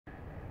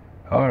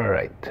All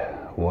right,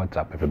 what's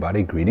up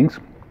everybody? Greetings.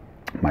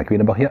 Maik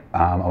Wiedenbach here.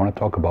 I want to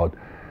talk about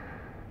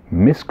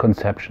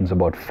misconceptions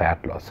about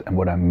fat loss. And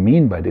what I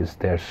mean by this,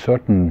 there are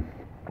certain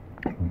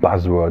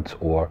buzzwords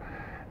or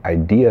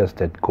ideas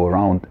that go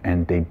around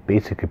and they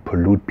basically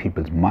pollute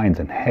people's minds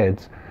and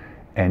heads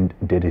and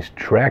they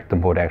distract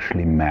them what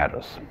actually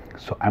matters.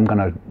 So I'm going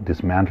to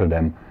dismantle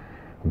them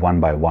one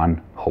by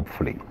one,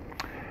 hopefully.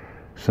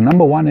 So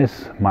number one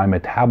is my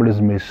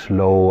metabolism is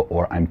slow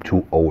or I'm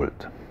too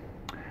old.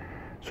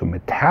 So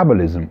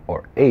metabolism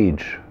or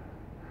age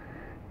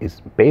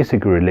is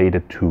basically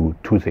related to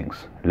two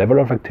things: level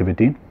of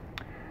activity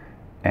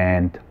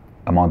and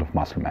amount of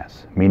muscle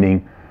mass.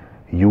 Meaning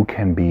you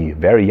can be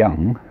very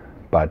young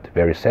but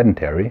very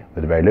sedentary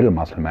with very little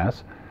muscle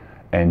mass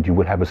and you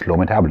will have a slow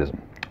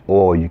metabolism.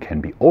 Or you can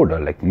be older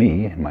like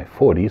me in my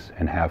 40s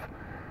and have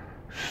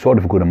sort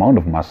of a good amount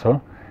of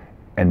muscle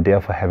and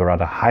therefore have a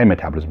rather high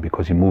metabolism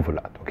because you move a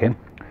lot, okay?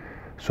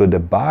 So the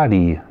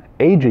body,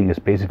 aging is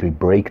basically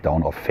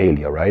breakdown or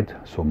failure, right?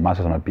 So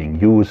muscles are not being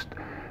used,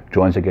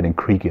 joints are getting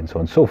creaky and so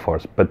on and so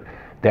forth, but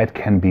that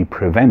can be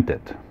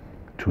prevented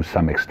to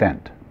some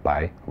extent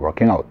by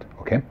working out,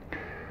 okay?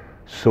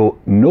 So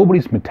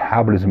nobody's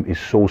metabolism is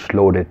so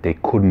slow that they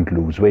couldn't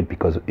lose weight,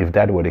 because if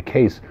that were the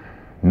case,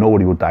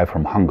 nobody would die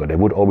from hunger. There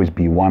would always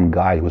be one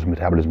guy whose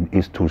metabolism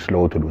is too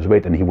slow to lose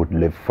weight and he would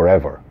live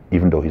forever,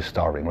 even though he's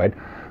starving, right?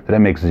 So that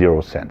makes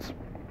zero sense.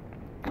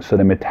 So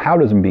the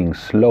metabolism being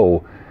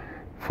slow,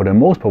 for the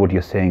most part, what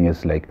you're saying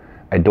is like,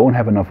 I don't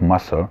have enough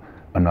muscle,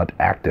 I'm not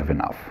active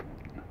enough.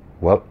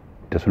 Well,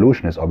 the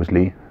solution is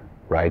obviously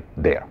right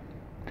there.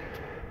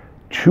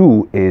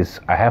 Two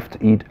is I have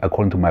to eat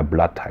according to my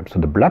blood type. So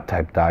the blood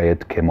type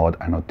diet came out,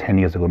 I know 10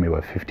 years ago, maybe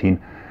about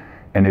 15,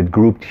 and it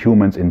grouped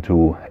humans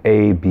into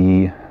A,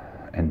 B,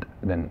 and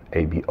then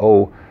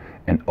ABO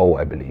and O,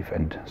 I believe.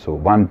 And so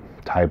one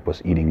type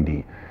was eating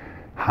the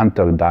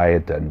hunter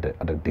diet and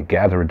the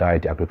gatherer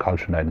diet, the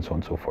agricultural diet, and so on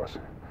and so forth.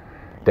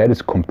 That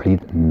is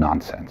complete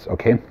nonsense,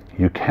 okay?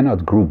 You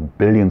cannot group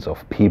billions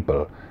of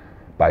people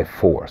by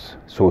force.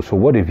 So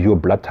what if your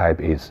blood type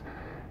is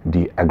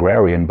the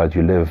agrarian, but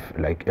you live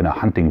like in a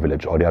hunting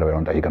village, or the other way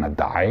around? Are you gonna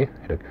die?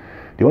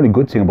 The only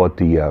good thing about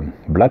the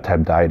blood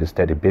type diet is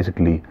that it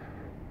basically,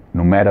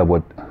 no matter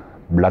what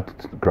blood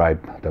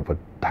type, what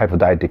type of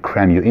diet they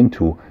cram you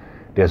into,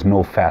 there's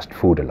no fast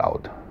food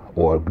allowed,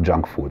 or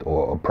junk food,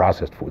 or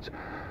processed foods.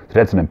 So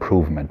that's an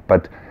improvement.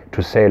 But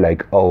to say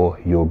like, oh,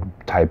 you're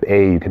type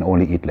A, you can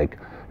only eat like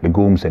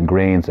legumes and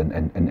grains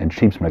and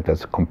sheep's milk,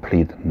 that's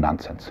complete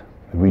nonsense.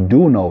 We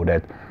do know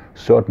that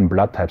certain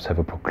blood types have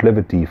a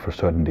proclivity for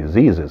certain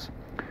diseases,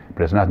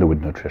 but it's nothing to do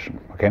with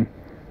nutrition, okay?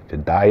 The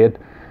diet,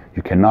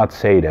 you cannot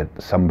say that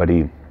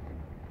somebody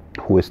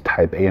who is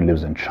type A and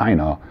lives in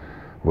China,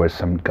 whereas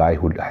some guy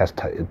who has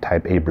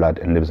type A blood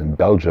and lives in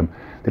Belgium,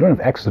 they don't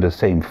have access to the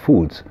same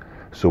foods.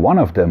 So one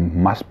of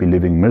them must be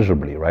living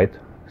miserably, right?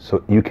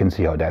 So you can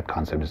see how that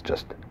concept is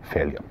just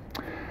failure.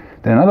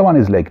 Then another one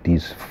is like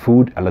these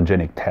food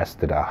allergenic tests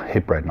that are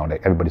hip right now.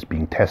 Like everybody's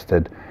being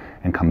tested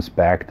and comes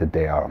back that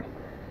they are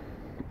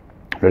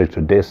allergic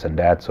to this and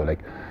that. So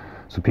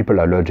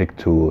people are allergic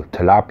to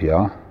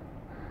tilapia,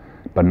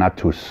 but not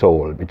to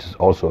sole, which is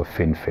also a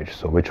fin fish.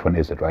 So which one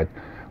is it, right?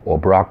 Or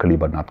broccoli,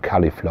 but not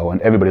cauliflower.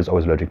 And everybody's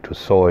always allergic to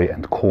soy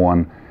and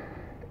corn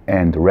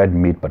and red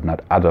meat, but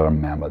not other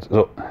mammals.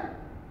 So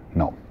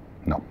no.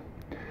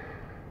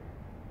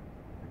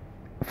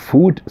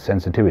 Food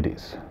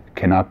sensitivities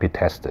cannot be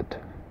tested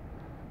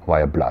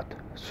via blood.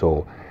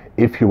 So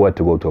if you were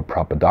to go to a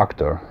proper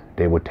doctor,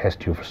 they would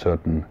test you for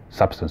certain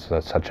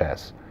substances such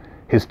as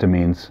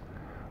histamines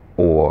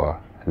or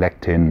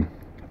lectin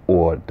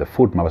or the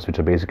food markers, which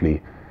are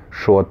basically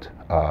short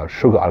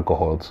sugar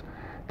alcohols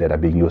that are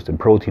being used in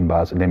protein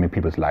bars, and they make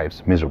people's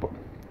lives miserable.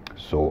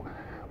 So,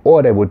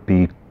 or there would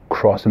be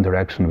cross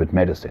interaction with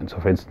medicine. So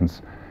for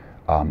instance,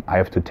 I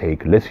have to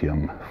take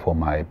lithium for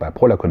my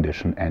bipolar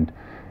condition and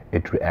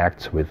it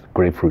reacts with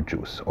grapefruit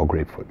juice or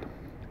grapefruit.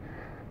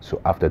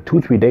 So after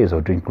 2-3 days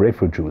of drinking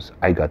grapefruit juice,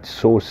 I got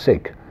so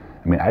sick.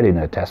 I mean, I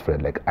didn't test for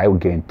it. Like I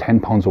gained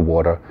 10 pounds of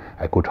water.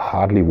 I could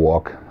hardly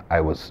walk.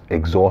 I was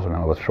exhausted and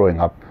I was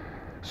throwing up.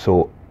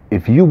 So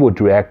if you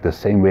would react the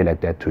same way like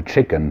that to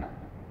chicken,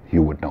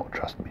 you would know,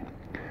 trust me.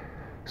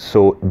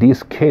 So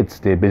these kids,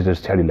 they basically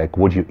just tell you like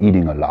what you're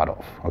eating a lot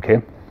of,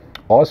 okay?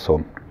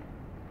 Also,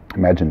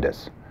 imagine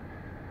this.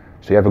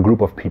 So you have a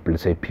group of people,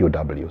 let's say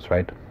POWs,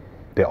 right?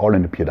 They're all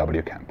in the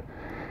POW camp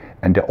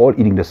and they're all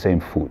eating the same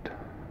food.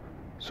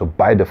 So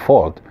by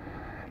default,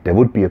 there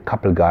would be a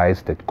couple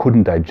guys that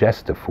couldn't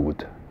digest the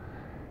food,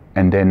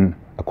 and then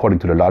according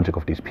to the logic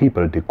of these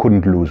people, they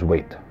couldn't lose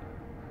weight,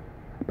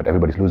 but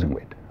everybody's losing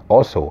weight.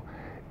 Also,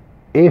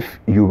 if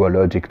you were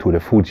allergic to the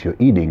foods you're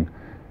eating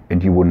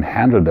and you wouldn't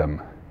handle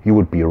them, you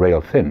would be rail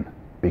thin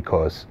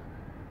because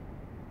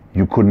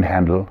you couldn't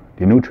handle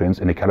the nutrients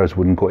and the calories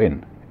wouldn't go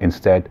in.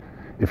 Instead,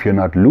 if you're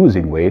not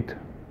losing weight,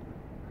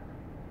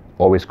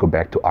 always go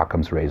back to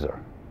Occam's razor.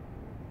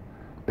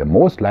 The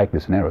most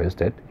likely scenario is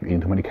that you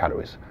eat too many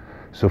calories.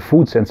 So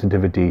food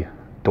sensitivity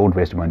don't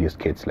waste money as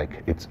kids.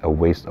 Like, it's a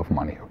waste of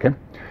money, okay?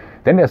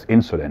 Then there's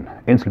insulin.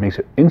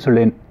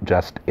 Insulin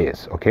just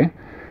is, okay?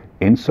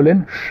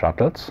 Insulin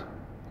shuttles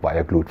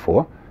via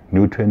GLUT4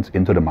 nutrients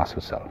into the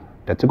muscle cell.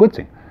 That's a good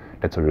thing.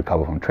 That's how you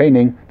recover from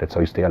training. That's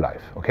how you stay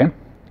alive, okay?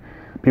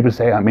 People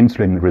say, I'm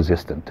insulin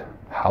resistant.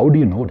 How do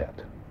you know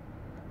that?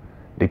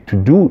 Like,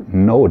 to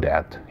know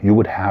that, you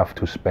would have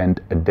to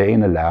spend a day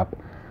in a lab,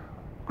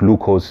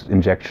 glucose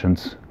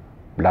injections,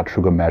 blood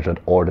sugar measured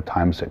all the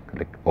time, so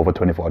like over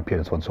 24-hour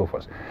periods, so on and so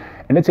forth.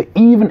 And let's say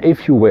even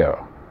if you were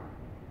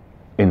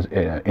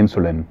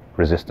insulin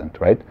resistant,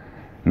 right?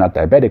 Not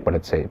diabetic, but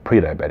let's say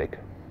pre-diabetic.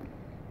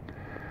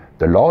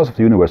 The laws of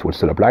the universe would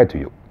still apply to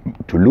you.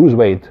 To lose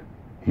weight,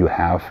 you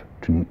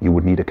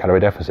would need a calorie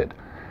deficit.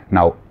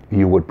 Now,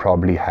 you would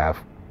probably have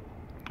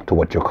to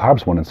watch your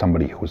carbs more than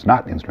somebody who's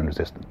not insulin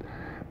resistant.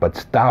 But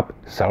stop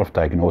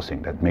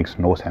self-diagnosing. That makes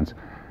no sense.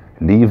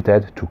 Leave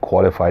that to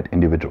qualified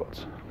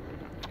individuals.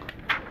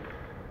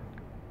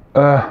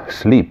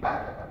 Sleep.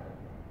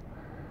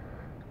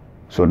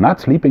 So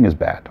not sleeping is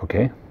bad,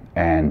 okay?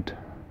 And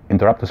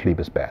interrupted sleep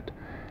is bad.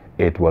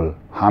 It will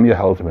harm your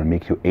health, it will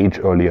make you age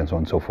early, and so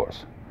on and so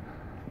forth.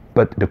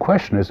 But the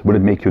question is, will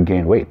it make you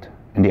gain weight?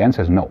 And the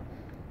answer is no.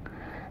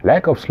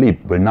 Lack of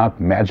sleep will not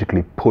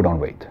magically put on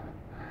weight.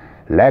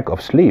 Lack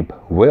of sleep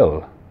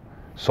will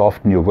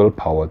soften your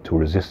willpower to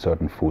resist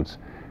certain foods,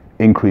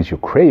 increase your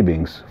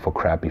cravings for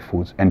crappy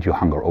foods, and your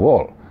hunger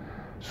overall.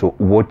 So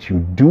what you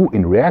do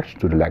in reaction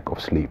to the lack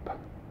of sleep,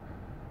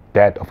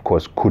 that of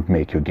course could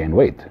make you gain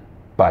weight.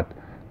 But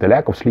the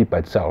lack of sleep by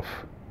itself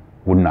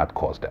would not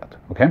cause that,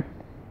 okay?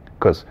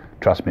 Because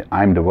trust me,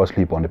 I'm the worst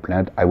sleeper on the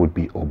planet. I would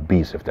be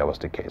obese if that was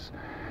the case.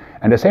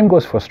 And the same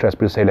goes for stress.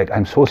 People say, like,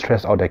 I'm so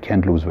stressed out I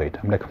can't lose weight.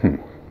 I'm like, If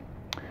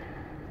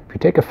you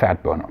take a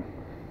fat burner,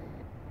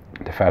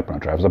 the fat burner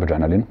drives up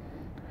adrenaline,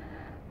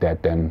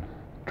 that then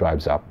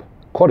drives up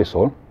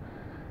cortisol.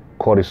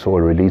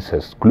 Cortisol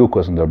releases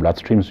glucose in the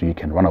bloodstream so you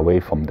can run away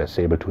from the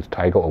saber-toothed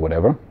tiger or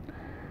whatever.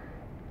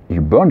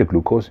 You burn the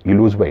glucose, you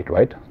lose weight,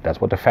 right?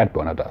 That's what the fat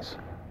burner does.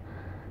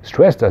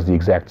 Stress does the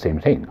exact same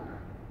thing.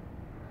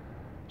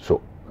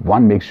 So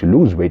one makes you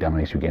lose weight, and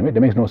one makes you gain weight.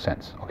 That makes no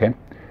sense, okay?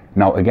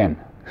 Now again,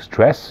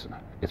 stress,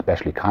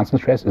 especially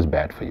constant stress, is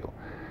bad for you.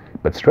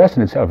 But stress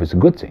in itself is a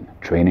good thing.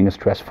 Training is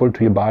stressful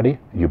to your body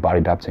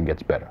adapts and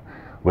gets better.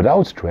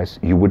 Without stress,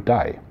 you would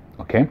die,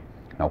 okay?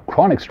 Now,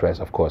 chronic stress,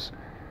 of course,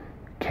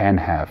 can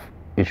have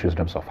issues in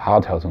terms of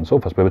heart health and so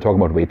forth, but we're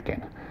talking about weight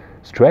gain.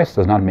 Stress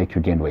does not make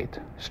you gain weight.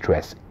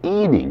 Stress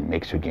eating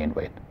makes you gain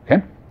weight,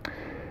 okay?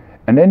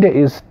 And then there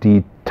is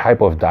the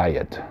type of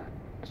diet.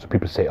 So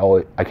people say,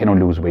 oh, I can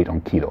only lose weight on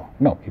keto.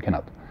 No, you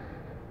cannot.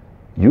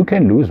 You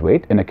can lose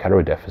weight in a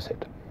calorie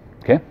deficit,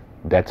 okay?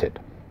 That's it.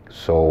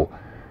 So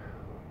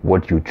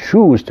what you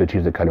choose to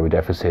achieve the calorie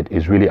deficit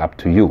is really up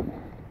to you.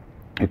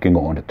 You can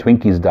go on a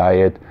Twinkies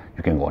diet,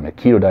 you can go on a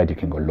keto diet, you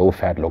can go low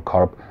fat, low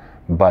carb,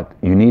 but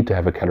you need to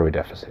have a calorie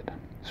deficit.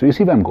 So you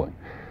see where I'm going.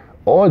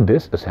 All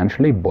this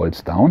essentially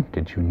boils down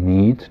that you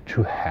need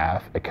to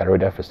have a calorie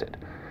deficit.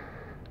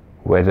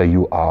 Whether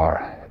you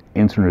are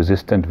insulin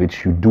resistant,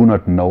 which you do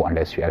not know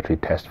unless you actually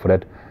test for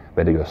that,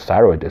 whether your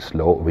thyroid is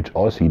low, which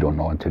also you don't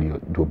know until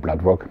you do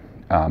blood work.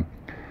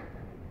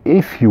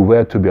 If you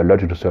were to be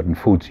allergic to certain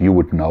foods, you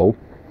would know.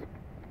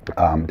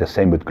 The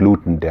same with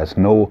gluten. There's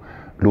no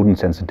gluten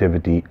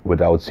sensitivity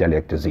without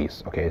celiac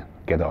disease, okay?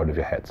 Get it out of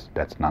your heads.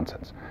 That's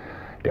nonsense.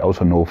 There are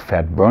also no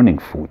fat-burning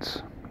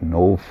foods.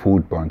 No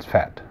food burns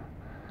fat.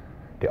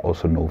 There are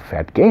also no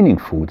fat-gaining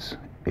foods,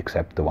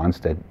 except the ones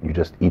that you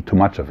just eat too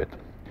much of it.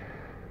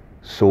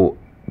 So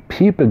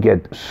people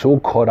get so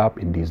caught up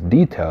in these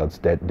details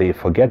that they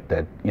forget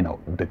that, you know,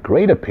 the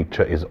greater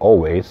picture is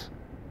always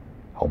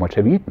how much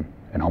have you eaten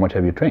and how much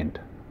have you trained,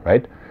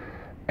 right?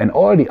 And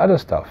all the other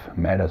stuff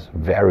matters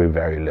very,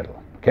 very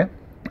little, okay?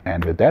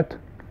 And with that,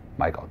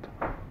 Mike out.